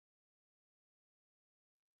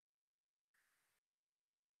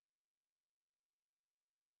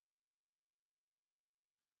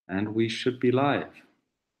And we should be live.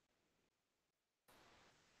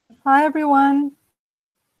 Hi, everyone.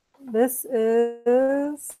 This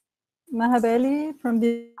is Mahabeli from the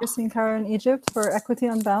University in Cairo in Egypt for Equity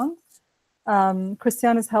Unbound.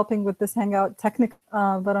 Christian is helping with this hangout technically,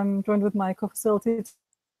 but I'm joined with my co-facilitator,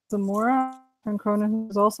 Zamora, and Cronin,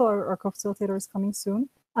 who's also our co-facilitator, is coming soon.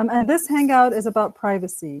 And this hangout is about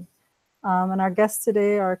privacy. And our guests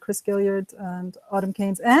today are Chris Gilliard and Autumn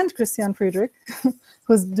Keynes and Christian Friedrich,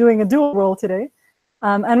 who's doing a dual role today.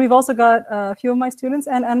 And we've also got a few of my students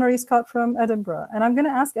and Anne-Marie Scott from Edinburgh. And I'm going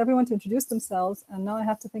to ask everyone to introduce themselves. And now I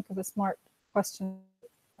have to think of a smart question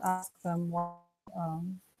to ask them.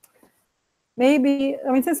 Maybe,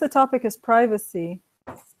 I mean, since the topic is privacy,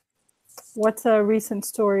 what's a recent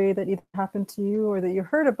story that either happened to you or that you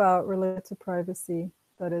heard about related to privacy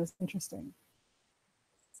that is interesting?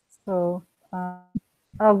 So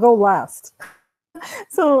I'll go last.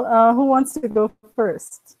 So who wants to go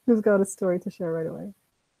first? Who's got a story to share right away?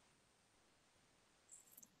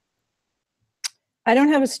 I don't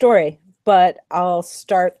have a story, but I'll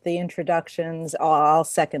start the introductions. I'll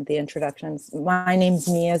second the introductions. My name's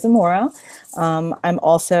Mia Zamora. I'm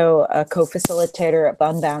also a co-facilitator at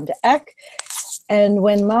Unbound EC. And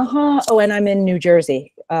when and I'm in New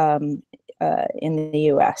Jersey, in the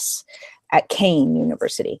US, at Kane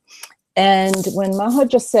University. And when Maha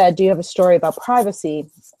just said, do you have a story about privacy?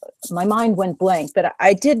 My mind went blank, but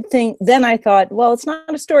I did think, then I thought, well, it's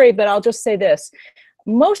not a story, but I'll just say this.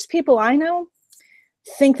 Most people I know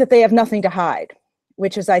think that they have nothing to hide,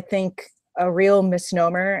 which is, I think, a real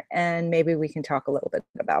misnomer, and maybe we can talk a little bit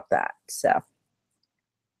about that. So.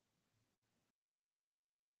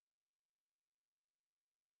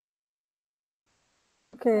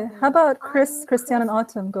 Okay, how about Chris, Christian, and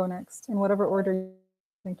Autumn go next in whatever order you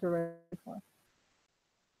think you're ready for.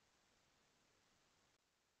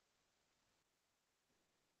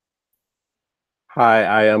 Hi,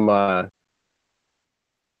 I am,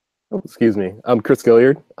 excuse me, I'm Chris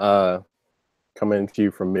Gilliard, coming to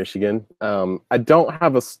you from Michigan. I don't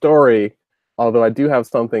have a story, although I do have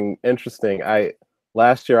something interesting.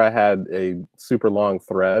 Last year I had a super long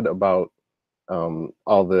thread about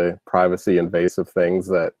all the privacy invasive things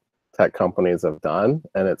that tech companies have done,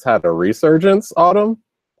 and it's had a resurgence. Autumn,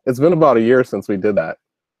 it's been about a year since we did that,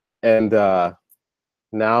 and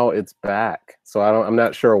now it's back. So I'm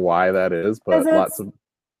not sure why that is, but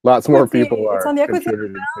lots more people are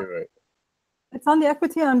contributing to it. It's on the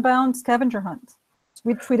Equity Unbound scavenger hunt,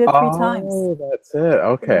 which we did 3 times. Oh, that's it.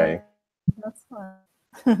 Okay. Yeah, that's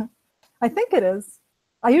fine. I think it is.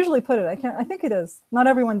 I usually put it. I think it is. Not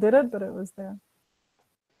everyone did it, but it was there.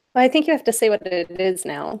 Well, I think you have to say what it is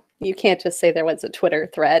now. You can't just say there was a Twitter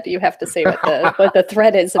thread. You have to say what the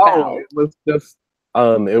thread is about. It was just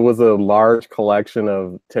it was a large collection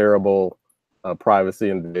of terrible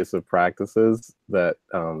privacy invasive practices that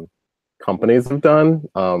companies have done,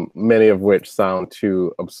 many of which sound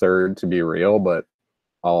too absurd to be real, but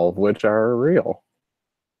all of which are real.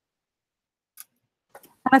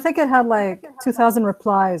 I think it had like 2,000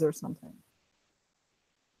 replies or something.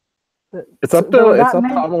 It's up to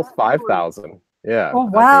almost 5,000. Yeah. Oh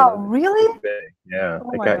wow! Really? Yeah,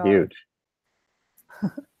 it got huge.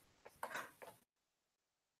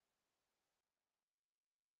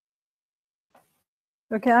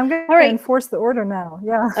 Okay, I'm going to enforce the order now.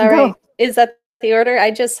 Yeah. All right. Is that the order?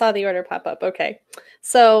 I just saw the order pop up. Okay.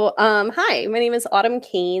 So, hi, my name is Autumn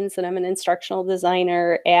Keynes, and I'm an instructional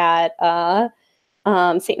designer at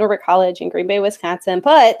St. Norbert College in Green Bay, Wisconsin.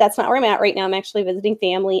 But that's not where I'm at right now. I'm actually visiting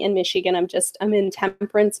family in Michigan. I'm in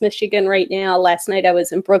Temperance, Michigan right now. Last night I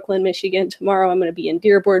was in Brooklyn, Michigan. Tomorrow I'm going to be in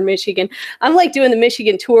Dearborn, Michigan. I'm like doing the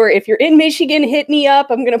Michigan tour. If you're in Michigan, hit me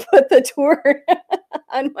up. I'm going to put the tour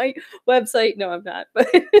on my website. No, I'm not. But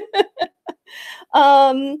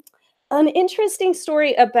an interesting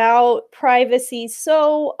story about privacy.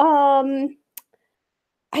 So,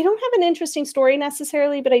 I don't have an interesting story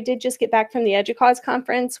necessarily, but I did just get back from the EDUCAUSE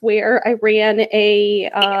conference where I ran a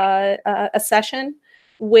session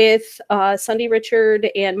with Sunday Richard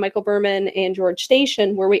and Michael Berman and George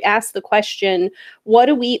Station, where we asked the question, what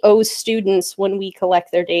do we owe students when we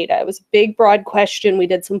collect their data? It was a big, broad question. We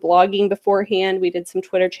did some blogging beforehand. We did some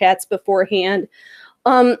Twitter chats beforehand.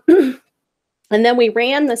 And then we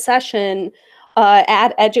ran the session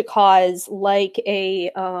at EDUCAUSE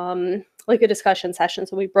like a discussion session.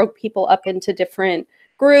 So we broke people up into different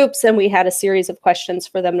groups and we had a series of questions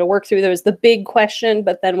for them to work through. There was the big question,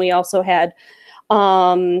 but then we also had,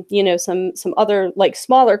 some other like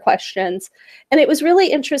smaller questions. And it was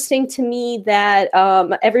really interesting to me that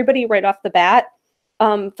everybody right off the bat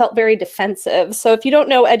felt very defensive. So if you don't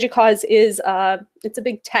know, EDUCAUSE is, it's a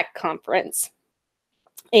big tech conference.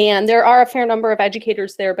 And there are a fair number of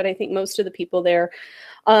educators there, but I think most of the people there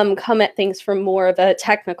come at things from more of a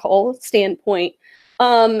technical standpoint.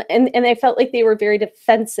 And I felt like they were very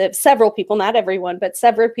defensive. Several people, not everyone, but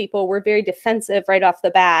several people were very defensive right off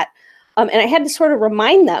the bat. And I had to sort of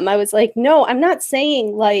remind them. I was like, no, I'm not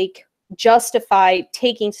saying like justify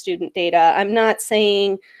taking student data. I'm not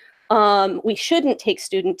saying we shouldn't take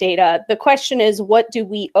student data. The question is, what do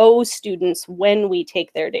we owe students when we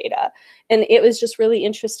take their data? And it was just really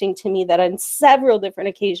interesting to me that on several different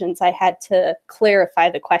occasions, I had to clarify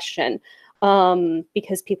the question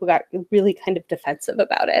because people got really kind of defensive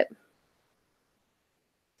about it.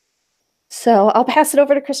 So I'll pass it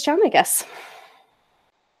over to Christian, I guess.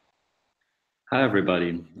 Hi,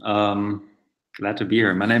 everybody. Glad to be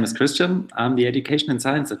here. My name is Christian. I'm the Education and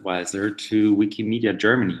Science Advisor to Wikimedia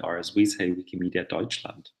Germany, or as we say, Wikimedia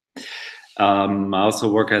Deutschland. I also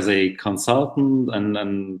work as a consultant, and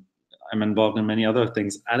I'm involved in many other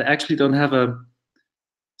things. I actually don't have I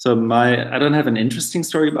don't have an interesting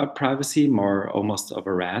story about privacy, more almost of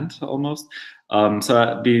a rant almost. So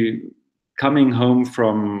I'd be coming home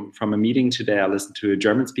from a meeting today. I listened to a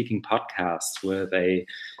German-speaking podcast with a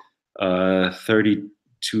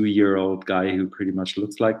 32-year-old guy who pretty much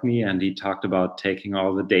looks like me, and he talked about taking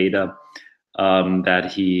all the data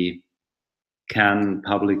that he can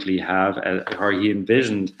publicly have, or he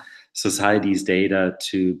envisioned society's data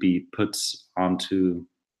to be put onto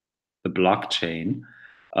the blockchain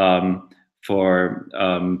for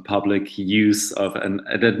public use of, and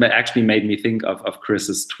that actually made me think of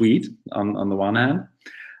Chris's tweet on the one hand,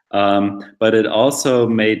 but it also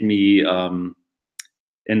made me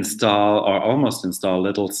install, or almost install,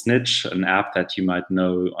 Little Snitch, an app that you might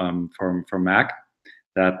know from Mac,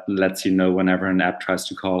 that lets you know whenever an app tries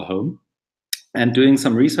to call home. And doing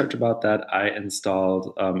some research about that, I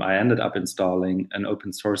ended up installing an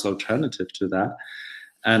open source alternative to that.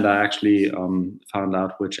 And I actually found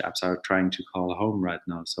out which apps are trying to call home right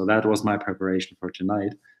now. So that was my preparation for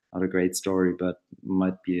tonight. Not a great story, but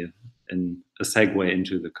might be a segue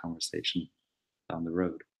into the conversation down the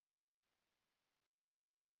road.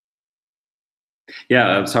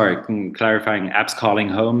 Yeah, sorry, clarifying, apps calling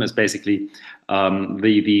home is basically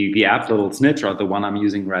the app Little Snitch, or the one I'm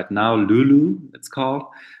using right now, Lulu, it's called,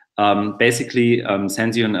 basically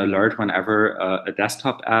sends you an alert whenever a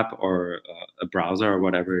desktop app or a browser or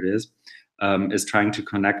whatever it is trying to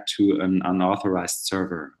connect to an unauthorized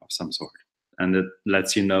server of some sort. And it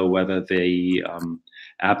lets you know whether the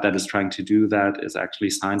app that is trying to do that is actually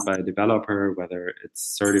signed by a developer, whether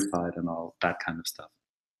it's certified, and all that kind of stuff.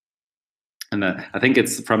 And I think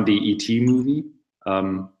it's from the E.T. movie,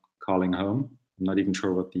 Calling Home. I'm not even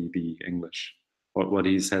sure what the English, what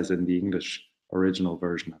he says in the English original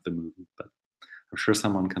version of the movie, but I'm sure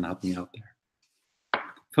someone can help me out there.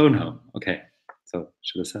 Phone home. Okay, so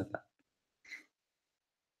should have said that.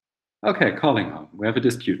 Okay, Calling Home. We have a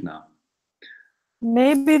dispute now.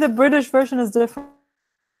 Maybe the British version is different from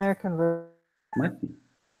the American version. Might be.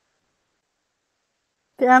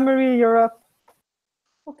 Okay, Anne-Marie, you're up.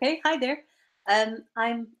 Okay, hi there.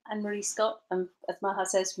 I'm Anne-Marie Scott. I'm, as Maha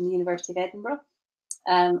says, from the University of Edinburgh,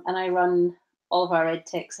 and I run all of our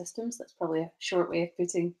EdTech systems. That's probably a short way of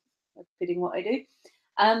putting what I do.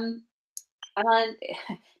 And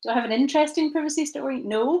do I have an interesting privacy story?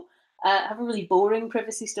 No. I have a really boring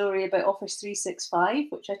privacy story about Office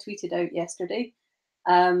 365, which I tweeted out yesterday.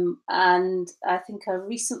 And I think a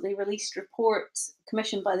recently released report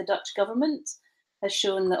commissioned by the Dutch government has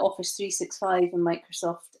shown that Office 365 and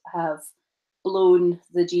Microsoft have blown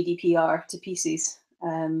the GDPR to pieces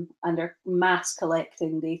and are mass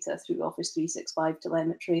collecting data through Office 365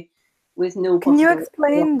 telemetry with no Can you possible-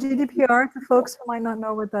 explain GDPR to folks who might not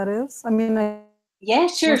know what that is? I mean, Yeah,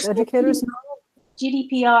 sure. most educators know.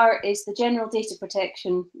 GDPR is the General Data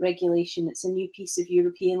Protection Regulation. It's a new piece of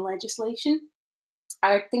European legislation.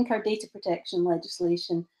 I think our data protection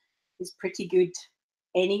legislation is pretty good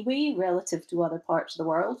anyway, relative to other parts of the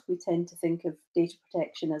world. We tend to think of data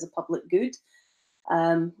protection as a public good,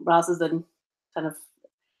 rather than kind of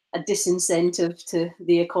a disincentive to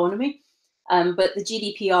the economy. But the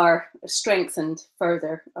GDPR strengthened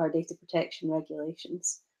further our data protection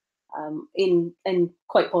regulations in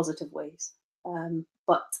quite positive ways.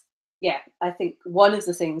 But yeah, I think one of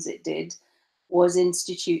the things it did was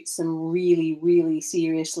institute some really, really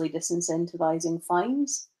seriously disincentivizing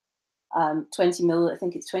fines. 20 million, I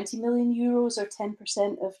think it's 20 million euros or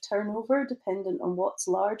 10% of turnover, dependent on what's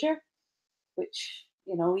larger, which,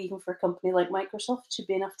 you know, even for a company like Microsoft should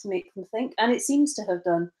be enough to make them think. And it seems to have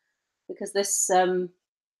done, because this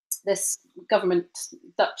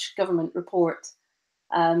Dutch government report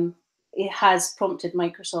it has prompted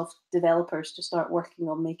Microsoft developers to start working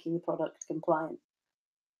on making the product compliant.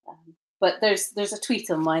 But there's a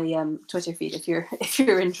tweet on my Twitter feed if you're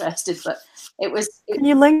interested. But Can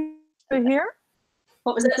you link over here?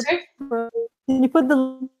 What was that, sir? Can you put the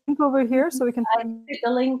link over here so we can find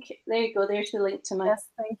the link? There you go. There's the link to my. Yes,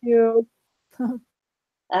 thank you.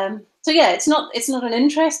 So yeah, it's not an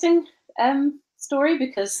interesting story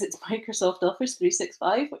because it's Microsoft Office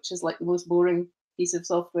 365, which is like the most boring piece of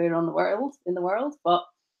software in the world. But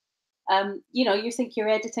you think you're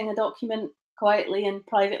editing a document quietly and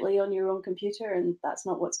privately on your own computer, and that's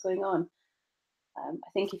not what's going on. I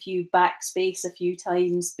think if you backspace a few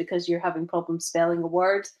times because you're having problems spelling a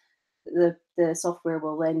word, the software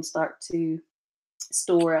will then start to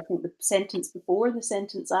store, I think, the sentence before, the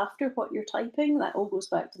sentence after what you're typing. That all goes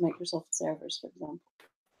back to Microsoft servers, for example.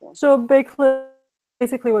 So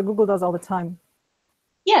basically what Google does all the time.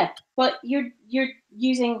 Yeah, but you're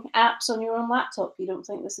using apps on your own laptop. You don't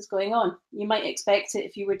think this is going on. You might expect it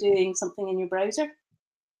if you were doing something in your browser,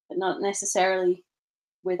 but not necessarily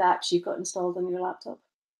with apps you've got installed on your laptop.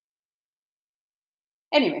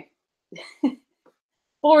 Anyway,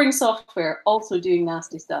 boring software also doing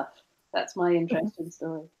nasty stuff. That's my interesting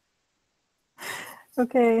story.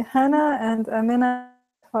 Okay, Hannah and Amina,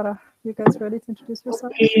 Farah, you guys ready to introduce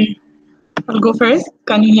yourselves? Okay, I'll go first.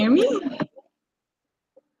 Can you hear me?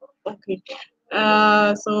 Okay.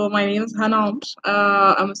 So my name is Hannah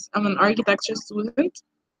Omr. I'm an architecture student.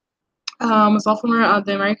 I'm a sophomore at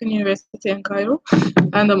the American University in Cairo,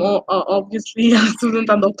 and I'm obviously a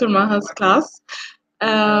student at Dr. Maha's class.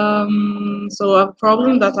 So a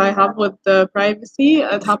problem that I have with the privacy,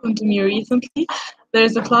 it happened to me recently.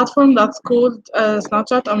 There's a platform that's called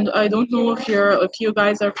Snapchat. I don't know if you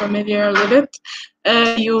guys are familiar with it.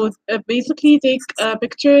 You basically take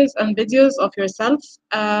pictures and videos of yourself,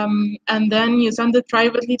 and then you send it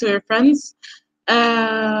privately to your friends.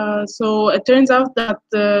 So it turns out that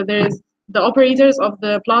there's the operators of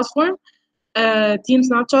the platform, Team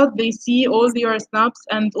Snapchat. They see all your snaps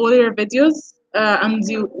and all your videos, and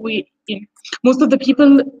most of the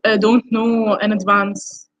people don't know in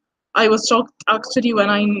advance. I was shocked actually when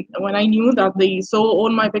I knew that they saw all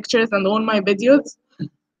my pictures and all my videos.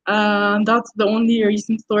 And that's the only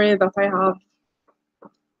recent story that I have.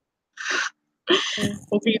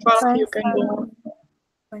 Okay, Farah, you can go.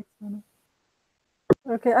 Thanks, Hannah.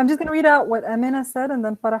 Okay, I'm just going to read out what Amina said, and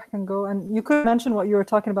then Farah can go. And you could mention what you were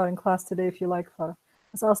talking about in class today if you like, Farah.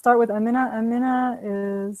 So I'll start with Amina.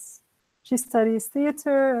 Amina she studies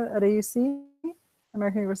theater at AUC,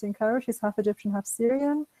 American University in Cairo. She's half Egyptian, half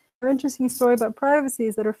Syrian. Her interesting story about privacy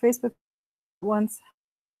is that her Facebook once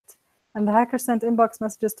hacked, and the hacker sent inbox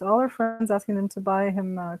messages to all her friends asking them to buy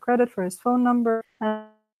him credit for his phone number. And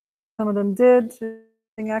some of them did,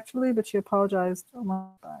 actually, but she apologized a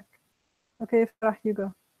month back. Okay, Farah, you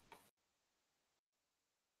go.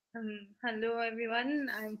 Hello,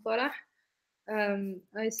 everyone. I'm Farah.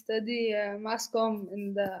 I study mass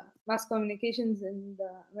communications in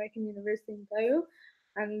the American University in Cairo,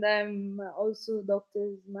 and I'm also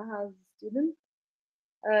Dr. Maha's student.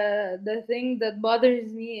 The thing that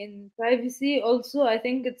bothers me in privacy, also, I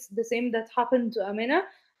think it's the same that happened to Amina,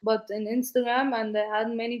 but in Instagram, and I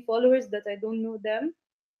had many followers that I don't know them.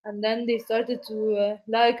 And then they started to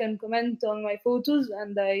like and comment on my photos,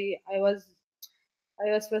 and I was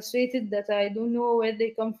frustrated that I don't know where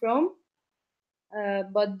they come from.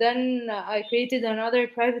 But then I created another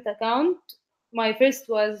private account. My first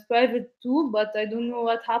was private too, but I don't know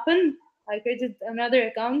what happened. I created another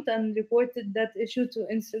account and reported that issue to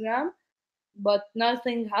Instagram, but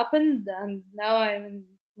nothing happened, and now I'm in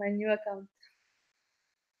my new account.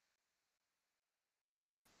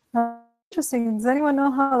 Interesting. Does anyone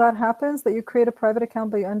know how that happens? That you create a private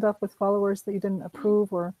account, but you end up with followers that you didn't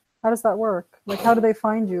approve, or how does that work? Like, how do they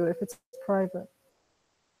find you if it's private?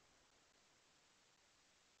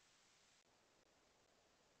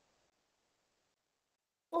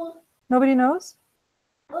 Nobody knows?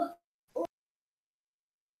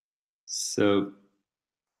 So,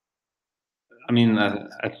 I mean,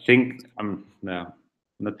 I think no.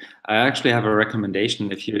 But I actually have a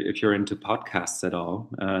recommendation if you're into podcasts at all,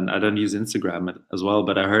 and I don't use Instagram as well.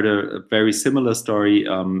 But I heard a very similar story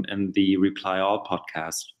in the Reply All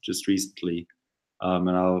podcast just recently, and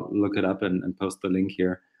I'll look it up and post the link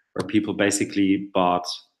here, where people basically bought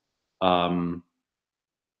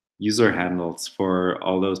user handles for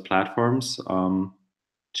all those platforms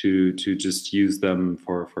to just use them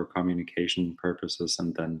for communication purposes,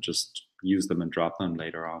 and then just use them and drop them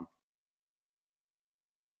later on.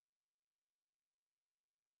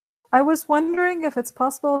 I was wondering if it's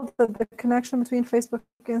possible that the connection between Facebook,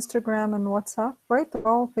 Instagram, and WhatsApp, right? They're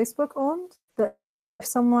all Facebook owned. That if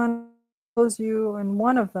someone follows you in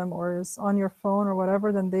one of them or is on your phone or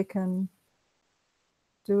whatever, then they can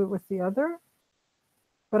do it with the other.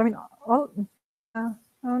 But I mean, I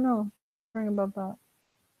don't know. I'm wondering about that.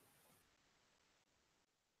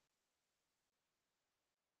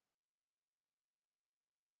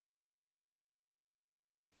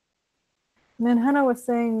 And then Hannah was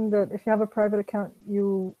saying that if you have a private account,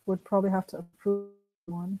 you would probably have to approve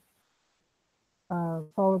one,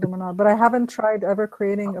 follow them or not. But I haven't tried ever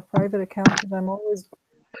creating a private account because I'm always.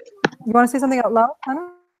 You want to say something out loud,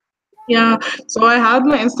 Hannah? Yeah, so I had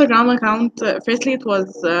my Instagram account. Firstly, it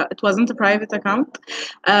wasn't a private account,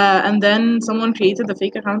 and then someone created a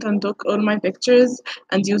fake account and took all my pictures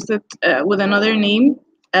and used it with another name.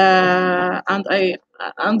 And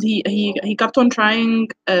he kept on trying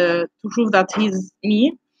to prove that he's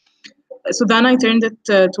me. So then I turned it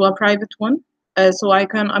to a private one, so I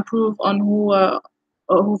can approve on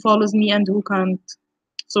who follows me and who can't.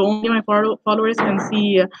 So only my followers can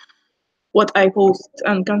see what I post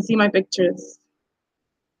and can see my pictures.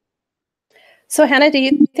 So Hannah, do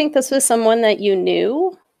you think this was someone that you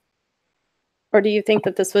knew? Or do you think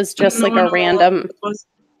that this was just like a random? It was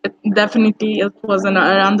a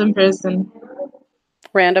random person.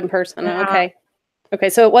 Random person, Yeah. okay. Okay,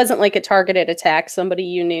 so it wasn't like a targeted attack, somebody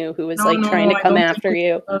you knew who was trying to come after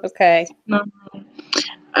you. Okay. No.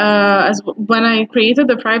 When I created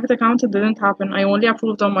the private account, it didn't happen. I only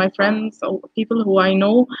approved on my friends or people who I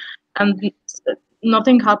know, and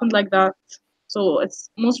nothing happened like that. So it's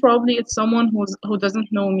most probably it's someone who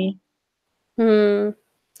doesn't know me. And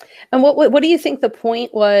what do you think the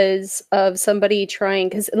point was of somebody trying?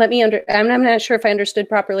 Because I'm not sure if I understood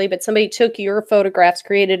properly, but somebody took your photographs,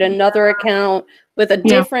 created another account with a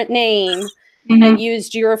different name, and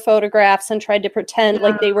used your photographs and tried to pretend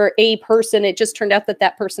like they were a person. It just turned out that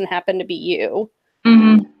that person happened to be you.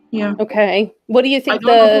 Yeah. Okay. What do you think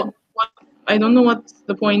I don't know what's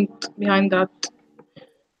the point behind that.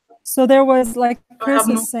 So there was, like Chris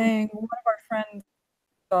is saying, one of our friends'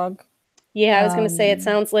 dog. Yeah, I was going to say, it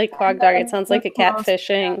sounds like Quag Dog. It sounds like a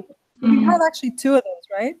catfishing. We have actually two of those,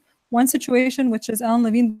 right? One situation, which is Alan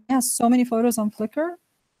Levine, has so many photos on Flickr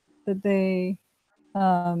that they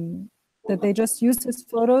just used his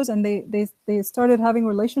photos, and they started having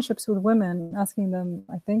relationships with women, asking them,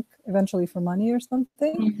 I think, eventually for money or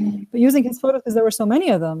something. But using his photos, because there were so many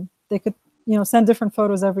of them, they could, send different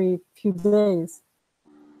photos every few days.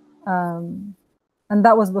 And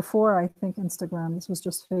that was before, I think, Instagram. This was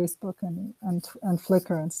just Facebook and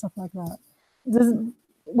Flickr and stuff like that.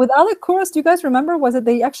 With Alec Kouros, do you guys remember? Was it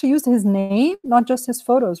they actually used his name, not just his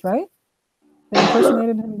photos, right? They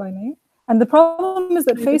impersonated him by name. And the problem is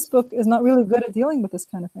that Facebook is not really good at dealing with this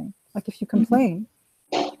kind of thing. Like if you complain.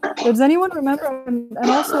 Does anyone remember? And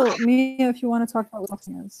also, Mia, if you want to talk about what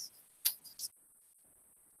doxing is.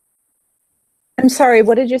 I'm sorry,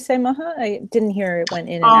 what did you say, Maha? I didn't hear it, went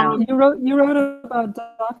in and out. You wrote about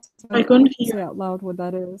doxing. I couldn't hear. Say out loud what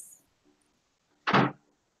that is.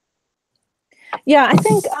 Yeah, I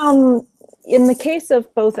think in the case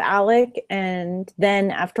of both Alec and then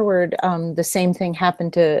afterward, the same thing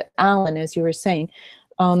happened to Alan, as you were saying.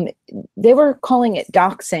 They were calling it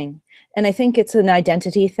doxing, and I think it's an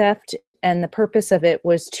identity theft. And the purpose of it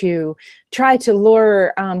was to try to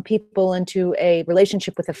lure people into a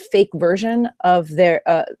relationship with a fake version of their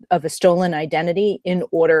of a stolen identity in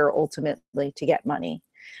order ultimately to get money.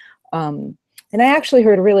 And I actually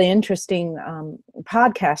heard a really interesting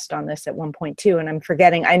podcast on this at one point too, and I'm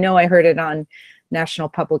forgetting. I know I heard it on National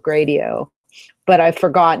Public Radio, but I've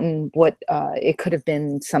forgotten what it could have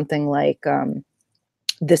been. Something like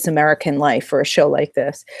This American Life or a show like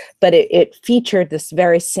this, but it featured this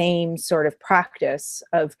very same sort of practice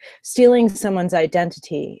of stealing someone's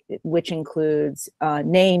identity, which includes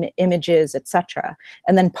name, images, etc.,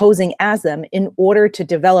 and then posing as them in order to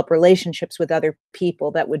develop relationships with other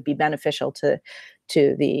people that would be beneficial to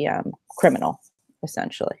the criminal,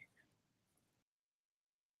 essentially.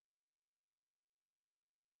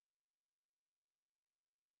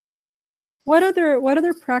 What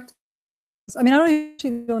other practices? I mean, I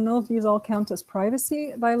don't know if these all count as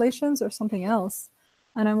privacy violations or something else.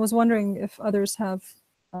 And I was wondering if others have,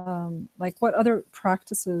 like, what other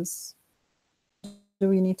practices do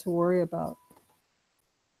we need to worry about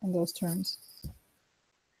in those terms?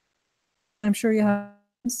 I'm sure you have.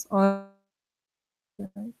 So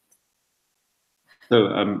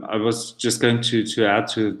I was just going to add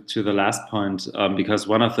to the last point, because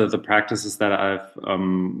one of the practices that I've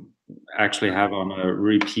actually have on a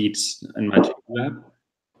repeat in my lab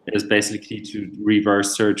is basically to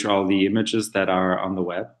reverse search all the images that are on the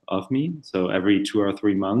web of me. So every 2 or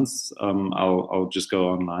 3 months, I'll just go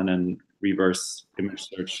online and reverse image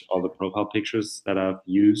search all the profile pictures that I've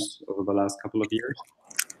used over the last couple of years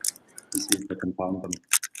to see if I can find them.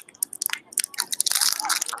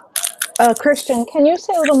 Christian, can you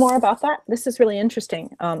say a little more about that? This is really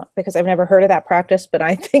interesting because I've never heard of that practice, but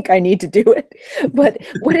I think I need to do it. But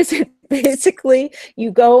what is it? Basically,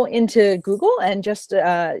 you go into Google and just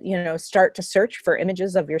start to search for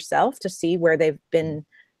images of yourself to see where they've been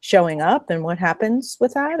showing up and what happens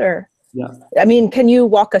with that. Or yeah, I mean, can you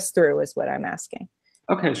walk us through? Is what I'm asking.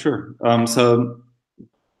 Okay, sure. So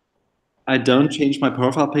I don't change my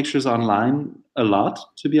profile pictures online a lot,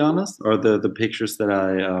 to be honest, or the pictures that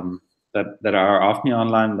I that are of me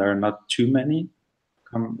online. There are not too many,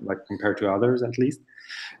 compared to others at least.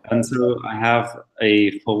 And so I have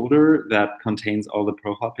a folder that contains all the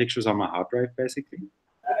profile pictures on my hard drive, basically.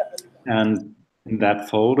 And in that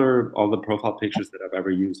folder, all the profile pictures that I've ever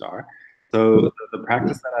used are. So the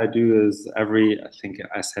practice that I do is I think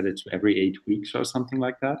I set it to every 8 weeks or something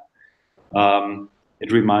like that.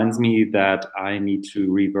 It reminds me that I need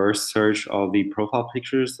to reverse search all the profile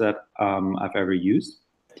pictures that I've ever used.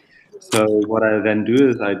 So what I then do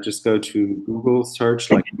is I just go to Google search,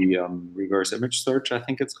 like the reverse image search, I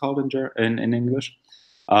think it's called in English,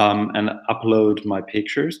 and upload my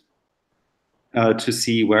pictures to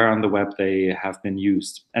see where on the web they have been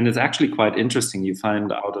used. And it's actually quite interesting. You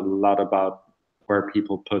find out a lot about where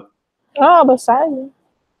people put. Oh, beside you.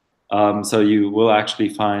 So you will actually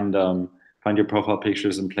find your profile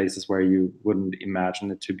pictures in places where you wouldn't imagine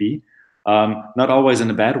it to be. Not always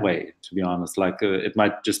in a bad way, to be honest. Like it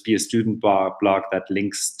might just be a student blog that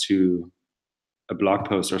links to a blog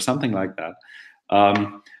post or something like that.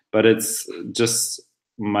 But it's just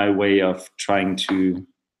my way of trying to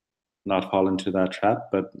not fall into that trap.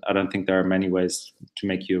 But I don't think there are many ways to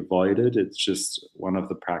make you avoid it. It's just one of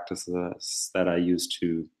the practices that I use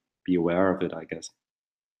to be aware of it, I guess.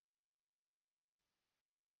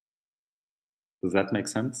 Does that make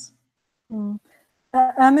sense?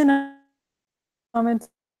 I'm in a comment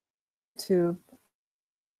to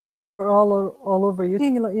all over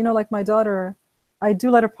YouTube. You know, like my daughter, I do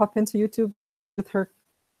let her pop into YouTube with her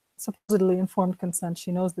supposedly informed consent.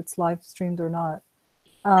 She knows it's live streamed or not.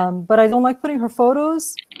 But I don't like putting her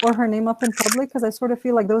photos or her name up in public because I sort of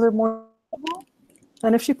feel like those are more.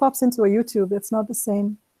 And if she pops into a YouTube, it's not the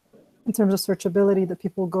same in terms of searchability that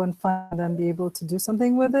people go and find and be able to do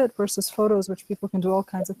something with it versus photos, which people can do all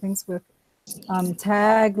kinds of things with.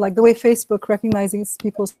 Tag, like the way Facebook recognizes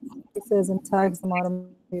people's faces and tags them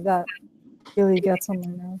automatically, that really gets on my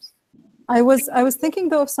nerves. I was thinking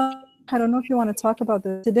though of some, I don't know if you want to talk about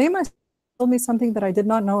this. Today my son told me something that I did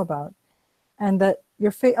not know about. And that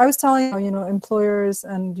I was telling you, employers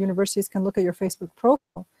and universities can look at your Facebook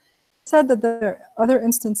profile. Said that there are other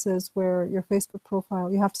instances where your Facebook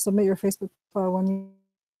profile, you have to submit your Facebook profile when you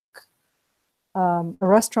a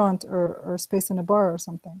restaurant or space in a bar or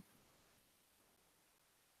something.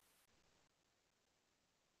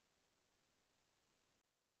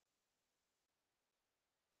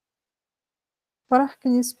 Farah,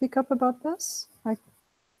 can you speak up about this? Yes,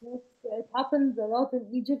 it happens a lot in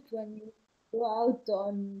Egypt when you go out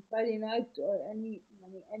on Friday night or any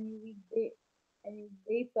weekday,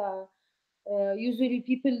 usually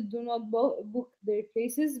people do not book their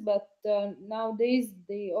places, but nowadays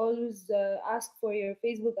they always ask for your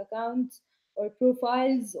Facebook account or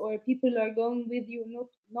profiles, or people are going with you,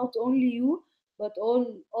 not only you, but all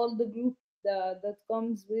the group that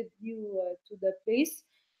comes with you to the place,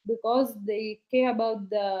 because they care about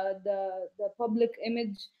the public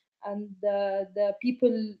image and the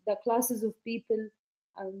people, the classes of people,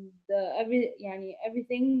 and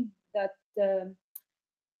everything that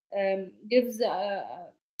gives a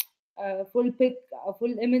full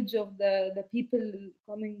image of the people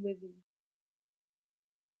coming with you.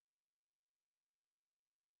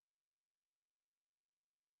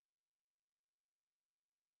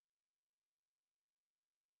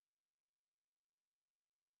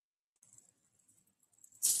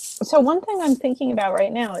 So one thing I'm thinking about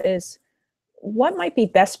right now is what might be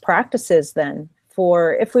best practices then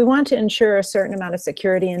for if we want to ensure a certain amount of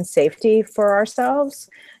security and safety for ourselves,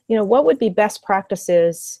 what would be best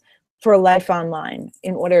practices for life online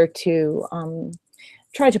in order to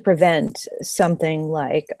try to prevent something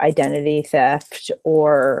like identity theft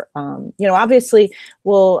or, obviously,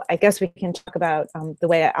 I guess we can talk about the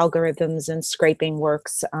way algorithms and scraping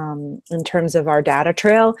works in terms of our data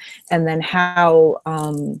trail, and then how,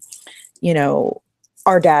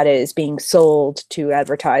 our data is being sold to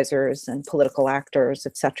advertisers and political actors,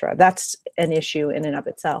 etc. That's an issue in and of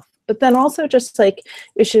itself. But then also just like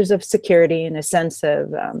issues of security and a sense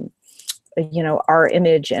of, you know, our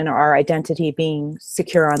image and our identity being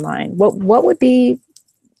secure online. What would be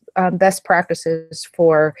best practices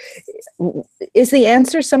for, is the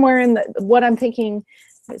answer somewhere in what I'm thinking,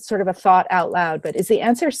 it's sort of a thought out loud, but is the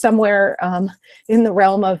answer somewhere in the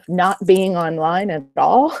realm of not being online at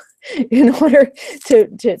all in order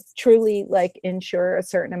to truly like ensure a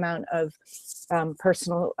certain amount of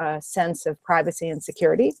personal sense of privacy and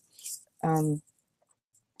security?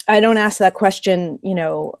 I don't ask that question, you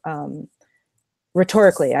know,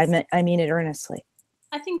 rhetorically. I mean it earnestly.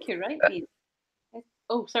 I think you're right, Mia.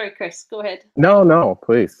 Oh, sorry, Chris, go ahead. No,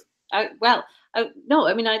 please. No,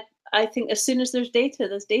 I mean, I think as soon as there's data,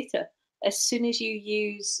 there's data. As soon as you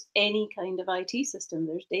use any kind of IT system,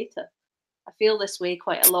 there's data. I feel this way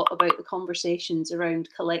quite a lot about the conversations around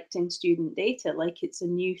collecting student data, like it's a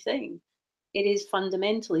new thing. It is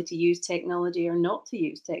fundamentally to use technology or not to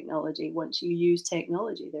use technology. Once you use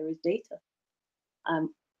technology, there is data.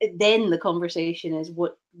 Then the conversation is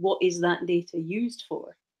what is that data used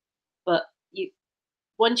for? But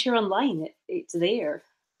once you're online, it's there.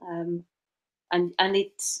 And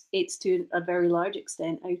it's to a very large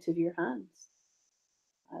extent out of your hands.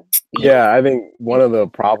 Yeah, I think one of the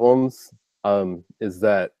problems is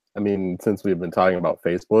that, I mean, since we've been talking about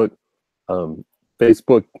Facebook,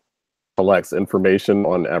 Facebook collects information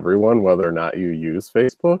on everyone, whether or not you use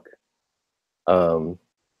Facebook. And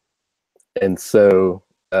so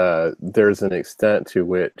there's an extent to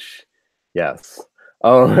which, yes.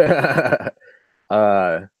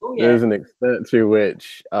 There's an extent to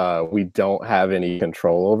which we don't have any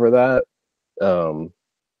control over that.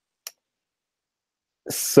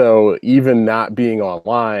 So even not being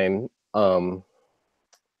online, one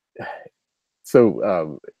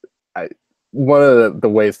of the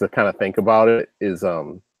ways to kind of think about it is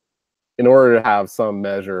in order to have some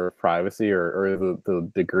measure of privacy or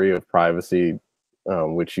the degree of privacy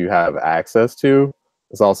which you have access to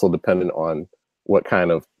is also dependent on what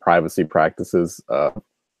kind of privacy practices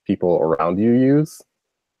people around you use.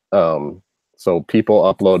 So people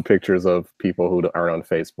upload pictures of people who aren't on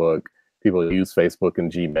Facebook. People use Facebook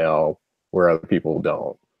and Gmail where other people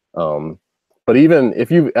don't. But even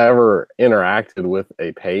if you've ever interacted with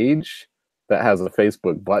a page that has a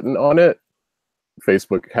Facebook button on it,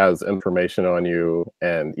 Facebook has information on you.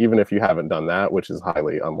 And even if you haven't done that, which is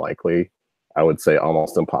highly unlikely, I would say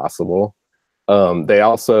almost impossible. They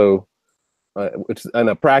also, which in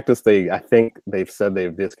a practice, I think they've said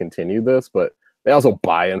they've discontinued this, but they also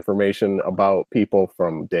buy information about people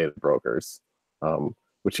from data brokers,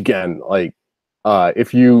 which again, like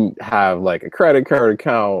if you have like a credit card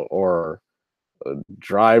account or a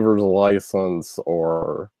driver's license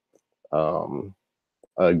or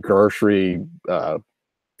a grocery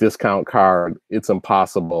discount card, it's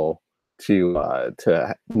impossible to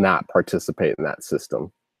not participate in that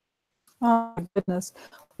system. Oh my goodness.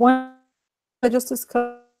 One I just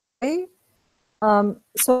discussed. So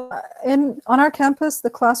on our campus, the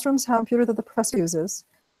classrooms have a computer that the professor uses.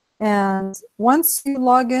 And once you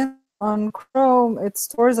log in on Chrome, it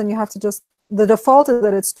stores, and you have to the default is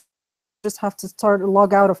that it's just have to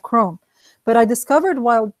log out of Chrome. But I discovered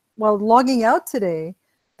while logging out today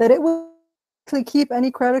that it will keep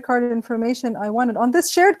any credit card information I wanted on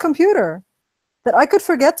this shared computer that I could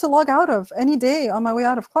forget to log out of any day on my way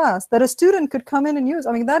out of class, that a student could come in and use.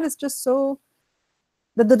 I mean, that is just so,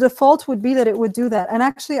 that the default would be that it would do that. And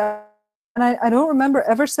actually, I don't remember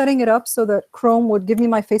ever setting it up so that Chrome would give me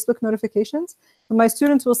my Facebook notifications. And my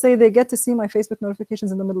students will say they get to see my Facebook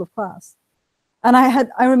notifications in the middle of class. And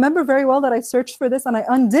I remember very well that I searched for this and I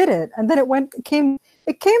undid it. And then it came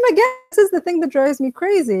again. This is the thing that drives me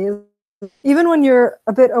crazy. Even when you're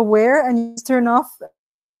a bit aware and you turn off,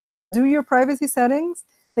 do your privacy settings,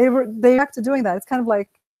 they react to doing that. It's kind of like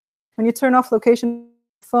when you turn off location on your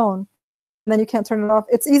phone, and then you can't turn it off.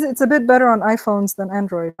 It's easy. It's a bit better on iPhones than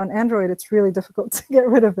Android. On Android, it's really difficult to get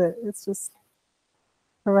rid of it. It's just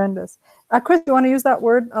horrendous. Chris, you want to use that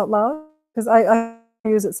word out loud? Because I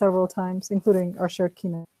use it several times, including our shared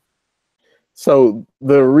keynote. So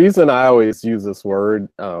the reason I always use this word,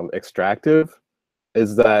 extractive,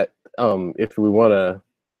 is that if we want to,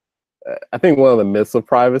 I think one of the myths of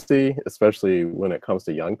privacy, especially when it comes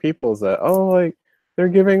to young people, is that, oh, like they're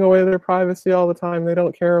giving away their privacy all the time. They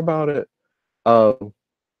don't care about it.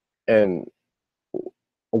 And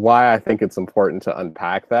why I think it's important to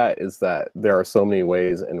unpack that is that there are so many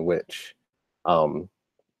ways in which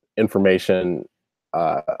information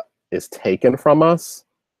is taken from us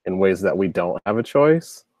in ways that we don't have a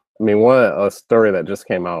choice. I mean, a story that just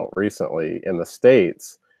came out recently in the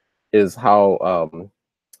States is how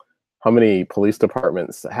many police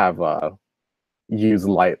departments have used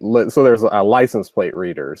so there's license plate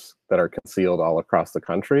readers that are concealed all across the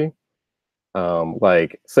country.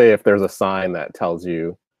 Like, say if there's a sign that tells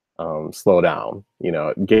you slow down, you know,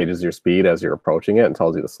 it gauges your speed as you're approaching it and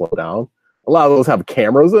tells you to slow down. A lot of those have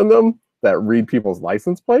cameras in them that read people's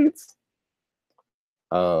license plates.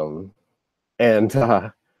 And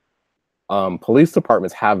police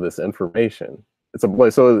departments have this information. It's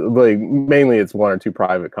like mainly it's one or two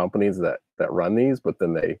private companies that run these, but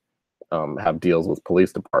then they have deals with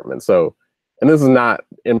police departments. So, and this is not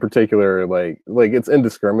in particular like it's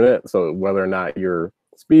indiscriminate. So whether or not you're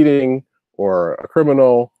speeding or a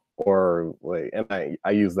criminal or like, and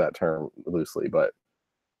I use that term loosely, but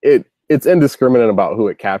it's indiscriminate about who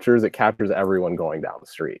it captures. It captures everyone going down the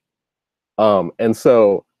street. And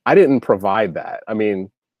so I didn't provide that. I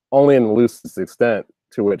mean, only in the loosest extent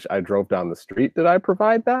to which I drove down the street did I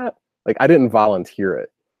provide that. Like, I didn't volunteer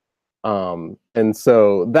it. And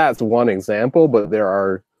so that's one example, but there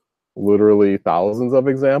are literally thousands of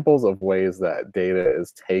examples of ways that data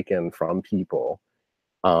is taken from people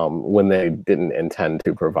when they didn't intend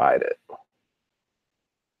to provide it.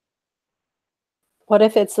 What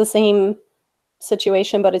if it's the same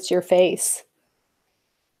situation, but it's your face?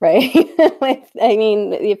 Right? I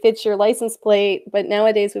mean, if it's your license plate, but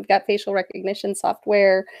nowadays we've got facial recognition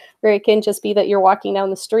software where it can just be that you're walking down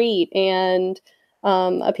the street and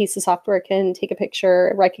a piece of software can take a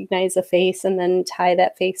picture, recognize a face, and then tie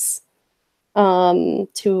that face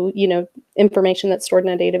to, you know, information that's stored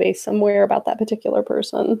in a database somewhere about that particular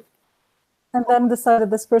person. And then decide that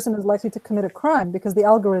this person is likely to commit a crime because the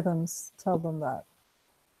algorithms tell them that.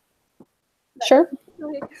 Sure.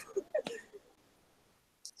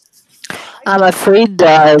 I'm afraid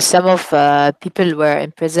some of people were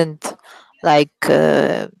imprisoned, like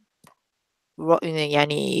يعني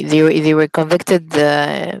they were convicted,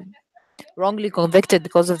 wrongly convicted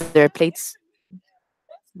because of their plates,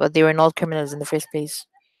 but they were not criminals in the first place.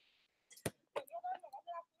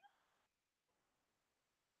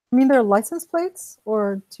 You mean their license plates,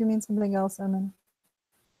 or do you mean something else, Emin?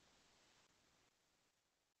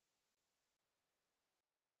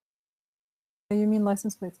 You mean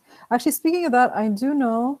license plates. Actually, speaking of that, I do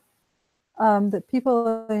know that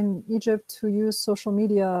people in Egypt who use social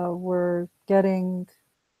media were getting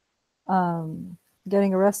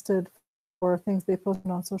arrested for things they posted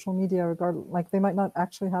on social media, regardless. Like, they might not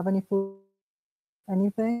actually have anything.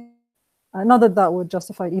 Not that that would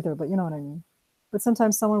justify it either, but you know what I mean. But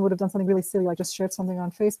sometimes someone would have done something really silly, like just shared something on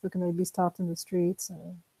Facebook, and they'd be stopped in the streets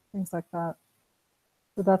or things like that.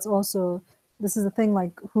 But that's also, this is the thing,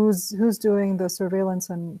 like who's doing the surveillance,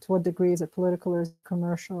 and to what degree is it political or is it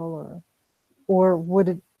commercial, or would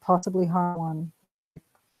it possibly harm one,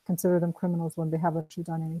 consider them criminals when they haven't actually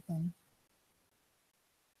done anything?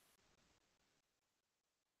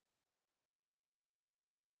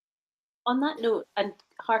 On that note, and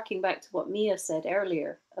harking back to what Mia said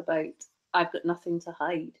earlier about I've got nothing to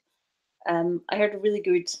hide, I heard a really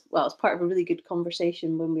good, well, it was part of a really good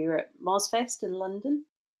conversation when we were at MozFest in London.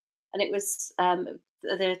 And it was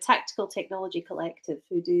the Tactical Technology Collective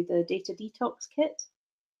who do the data detox kit.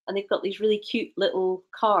 And they've got these really cute little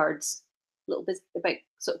cards, little bit about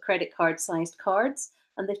sort of credit card sized cards.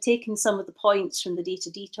 And they've taken some of the points from the data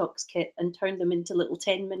detox kit and turned them into little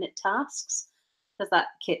 10-minute tasks. Because that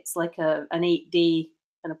kit's like an 8-day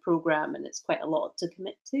kind of program, and it's quite a lot to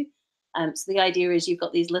commit to. So the idea is you've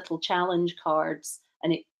got these little challenge cards,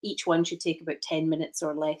 and each one should take about 10 minutes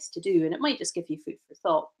or less to do, and it might just give you food for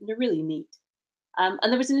thought. And they're really neat. And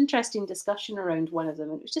there was an interesting discussion around one of them,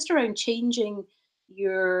 and it was just around changing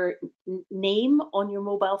your name on your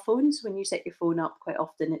mobile phones. When you set your phone up, quite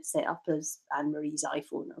often it's set up as Anne-Marie's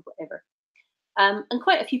iPhone or whatever. And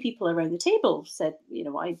quite a few people around the table said, you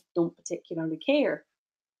know, I don't particularly care.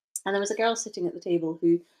 And there was a girl sitting at the table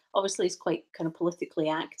who obviously is quite kind of politically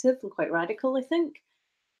active and quite radical, I think.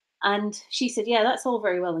 And she said, yeah, that's all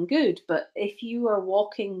very well and good, but if you are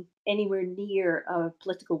walking anywhere near a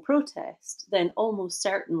political protest, then almost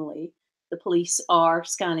certainly the police are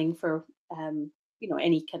scanning for, you know,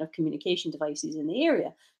 any kind of communication devices in the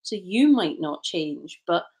area. So you might not change,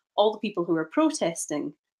 but all the people who are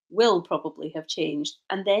protesting will probably have changed.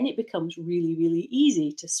 And then it becomes really, really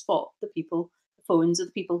easy to spot the phones of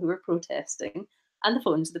the people who are protesting and the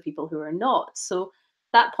phones of the people who are not. So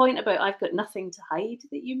that point about I've got nothing to hide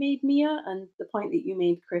that you made, Mia, and the point that you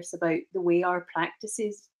made, Chris, about the way our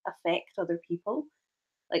practices affect other people.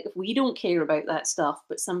 Like, if we don't care about that stuff,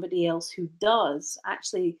 but somebody else who does,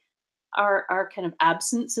 actually our kind of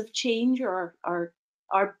absence of change, or our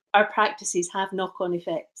our practices have knock-on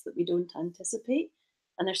effects that we don't anticipate.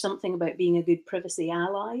 And there's something about being a good privacy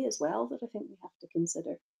ally as well that I think we have to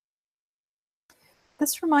consider.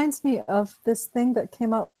 This reminds me of this thing that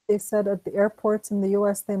came out. They said at the airports in the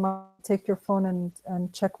US, they might take your phone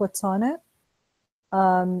and check what's on it.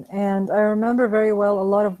 And I remember very well a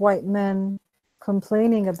lot of white men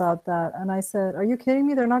complaining about that. And I said, are you kidding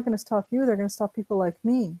me? They're not going to stop you. They're going to stop people like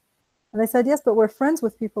me. And they said, yes, but we're friends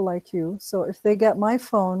with people like you. So if they get my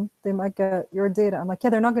phone, they might get your data. I'm like, yeah,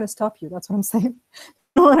 they're not going to stop you. That's what I'm saying.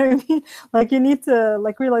 You know what I mean? Like, you need to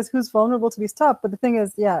like realize who's vulnerable to be stopped. But the thing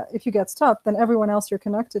is, yeah, if you get stopped, then everyone else you're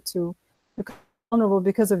connected to becomes vulnerable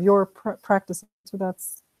because of your practice. So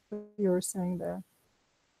that's what you were saying there.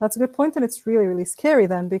 That's a good point. And it's really, really scary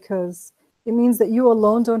then, because it means that you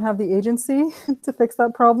alone don't have the agency to fix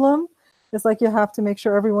that problem. It's like you have to make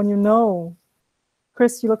sure everyone you know.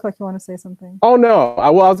 Chris, you look like you want to say something. Oh no, I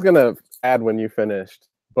was gonna add when you finished,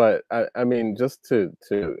 but I mean, just to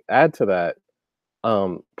add to that,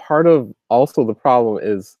 part of also the problem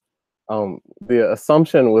is the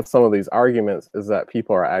assumption with some of these arguments is that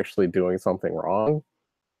people are actually doing something wrong,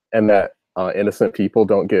 and that innocent people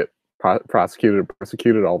don't get prosecuted or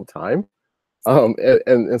persecuted all the time.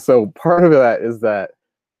 And so part of that is that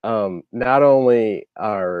not only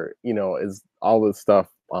are, is all this stuff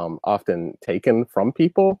often taken from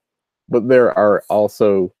people, but there are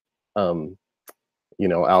also,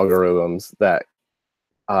 algorithms that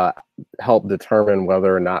help determine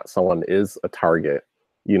whether or not someone is a target,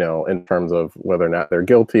 in terms of whether or not they're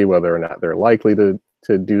guilty, whether or not they're likely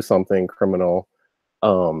to do something criminal,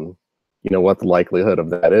 what the likelihood of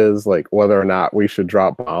that is, like whether or not we should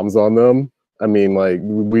drop bombs on them. I mean, like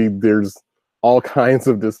there's all kinds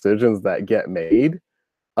of decisions that get made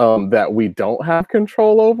that we don't have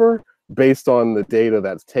control over based on the data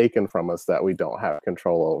that's taken from us that we don't have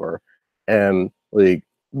control over. And like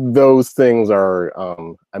those things are,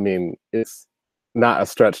 I mean, it's not a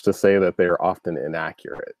stretch to say that they're often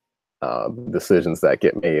inaccurate decisions that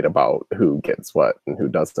get made about who gets what and who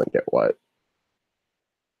doesn't get what.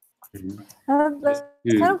 That's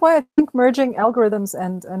kind of why I think merging algorithms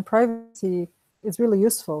and privacy is really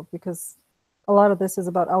useful, because a lot of this is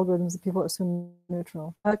about algorithms that people assume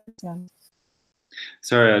neutral.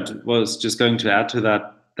 Sorry, I was just going to add to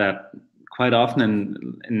that quite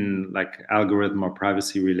often in like algorithm or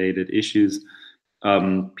privacy related issues,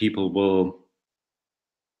 people will,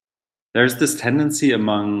 there's this tendency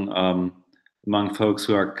among folks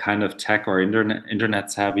who are kind of tech or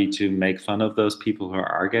internet savvy to make fun of those people who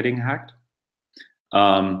are getting hacked.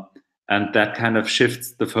 And that kind of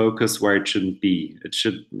shifts the focus where it shouldn't be. It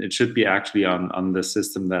should be actually on the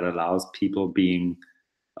system that allows people being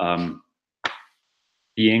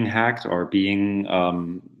hacked or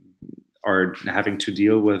or having to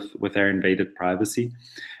deal with their invaded privacy,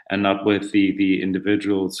 and not with the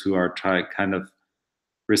individuals who are kind of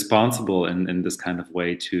responsible in this kind of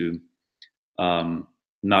way to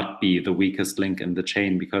not be the weakest link in the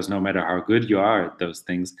chain, because no matter how good you are at those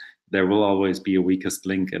things, there will always be a weakest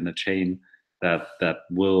link in the chain that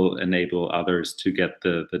will enable others to get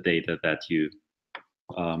the data that you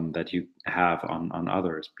have on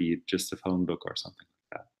others, be it just a phone book or something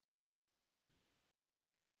like that.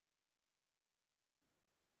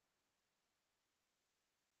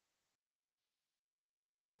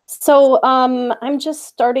 So I'm just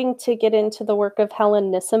starting to get into the work of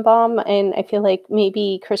Helen Nissenbaum, and I feel like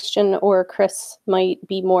maybe Christian or Chris might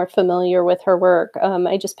be more familiar with her work.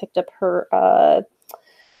 I just picked up her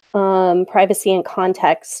Privacy and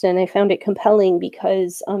Context, and I found it compelling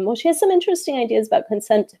because, well, she has some interesting ideas about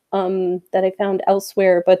consent that I found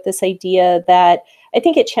elsewhere, but this idea that I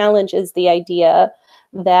think it challenges the idea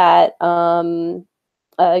that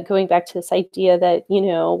going back to this idea that,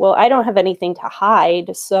 well, I don't have anything to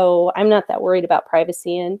hide, so I'm not that worried about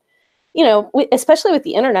privacy. And, especially with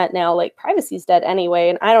the internet now, like privacy is dead anyway,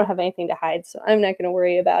 and I don't have anything to hide, so I'm not going to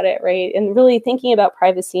worry about it, right? And really thinking about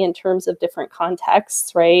privacy in terms of different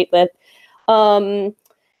contexts, right? That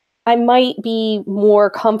I might be more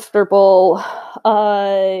comfortable,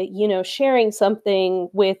 sharing something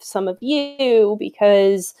with some of you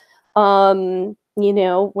because,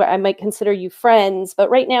 I might consider you friends, but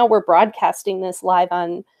right now we're broadcasting this live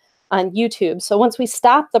on YouTube. So once we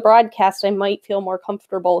stop the broadcast, I might feel more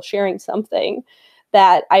comfortable sharing something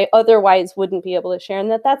that I otherwise wouldn't be able to share,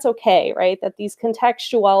 and that's okay, right? That these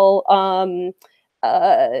contextual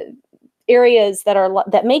areas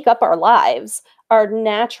that make up our lives are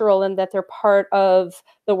natural and that they're part of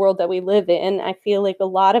the world that we live in. I feel like a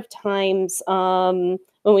lot of times when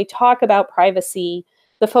we talk about privacy,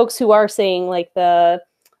 the folks who are saying like the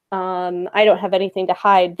I don't have anything to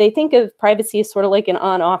hide. They think of privacy as sort of like an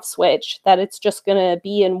on-off switch, that it's just going to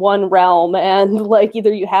be in one realm and like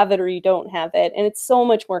either you have it or you don't have it. And it's so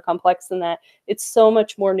much more complex than that. It's so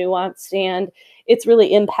much more nuanced, and it's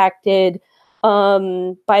really impacted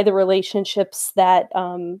by the relationships that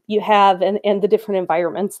you have and the different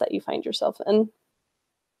environments that you find yourself in.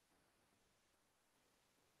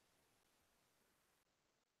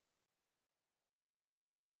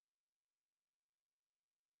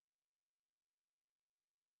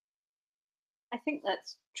 I think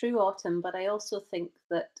that's true, Autumn, but I also think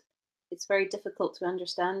that it's very difficult to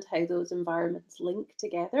understand how those environments link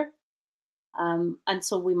together. And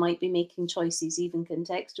so we might be making choices, even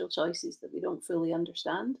contextual choices, that we don't fully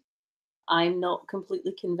understand. I'm not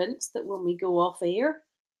completely convinced that when we go off air,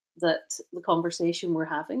 that the conversation we're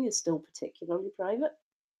having is still particularly private.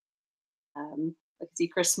 I can see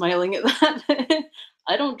Chris smiling at that.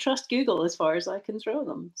 I don't trust Google as far as I can throw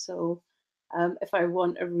them. So if I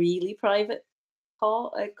want a really private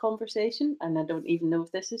conversation, and I don't even know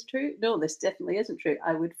if this is true. No, this definitely isn't true.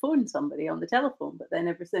 I would phone somebody on the telephone, but then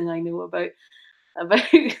everything I know about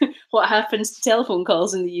what happens to telephone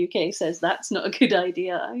calls in the UK says that's not a good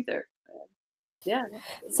idea either. Yeah.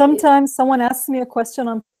 Sometimes someone asks me a question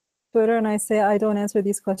on Twitter and I say, I don't answer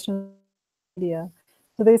these questions in media.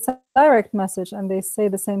 So they send a direct message and they say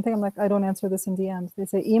the same thing. I'm like, I don't answer this in DMs. They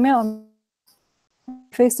say email,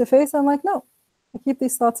 face to face. I'm like, no, I keep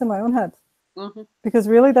these thoughts in my own head. Mm-hmm. Because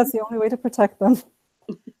really that's the only way to protect them.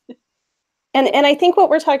 And I think what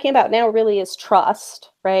we're talking about now really is trust,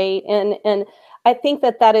 right? And I think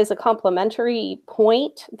that is a complementary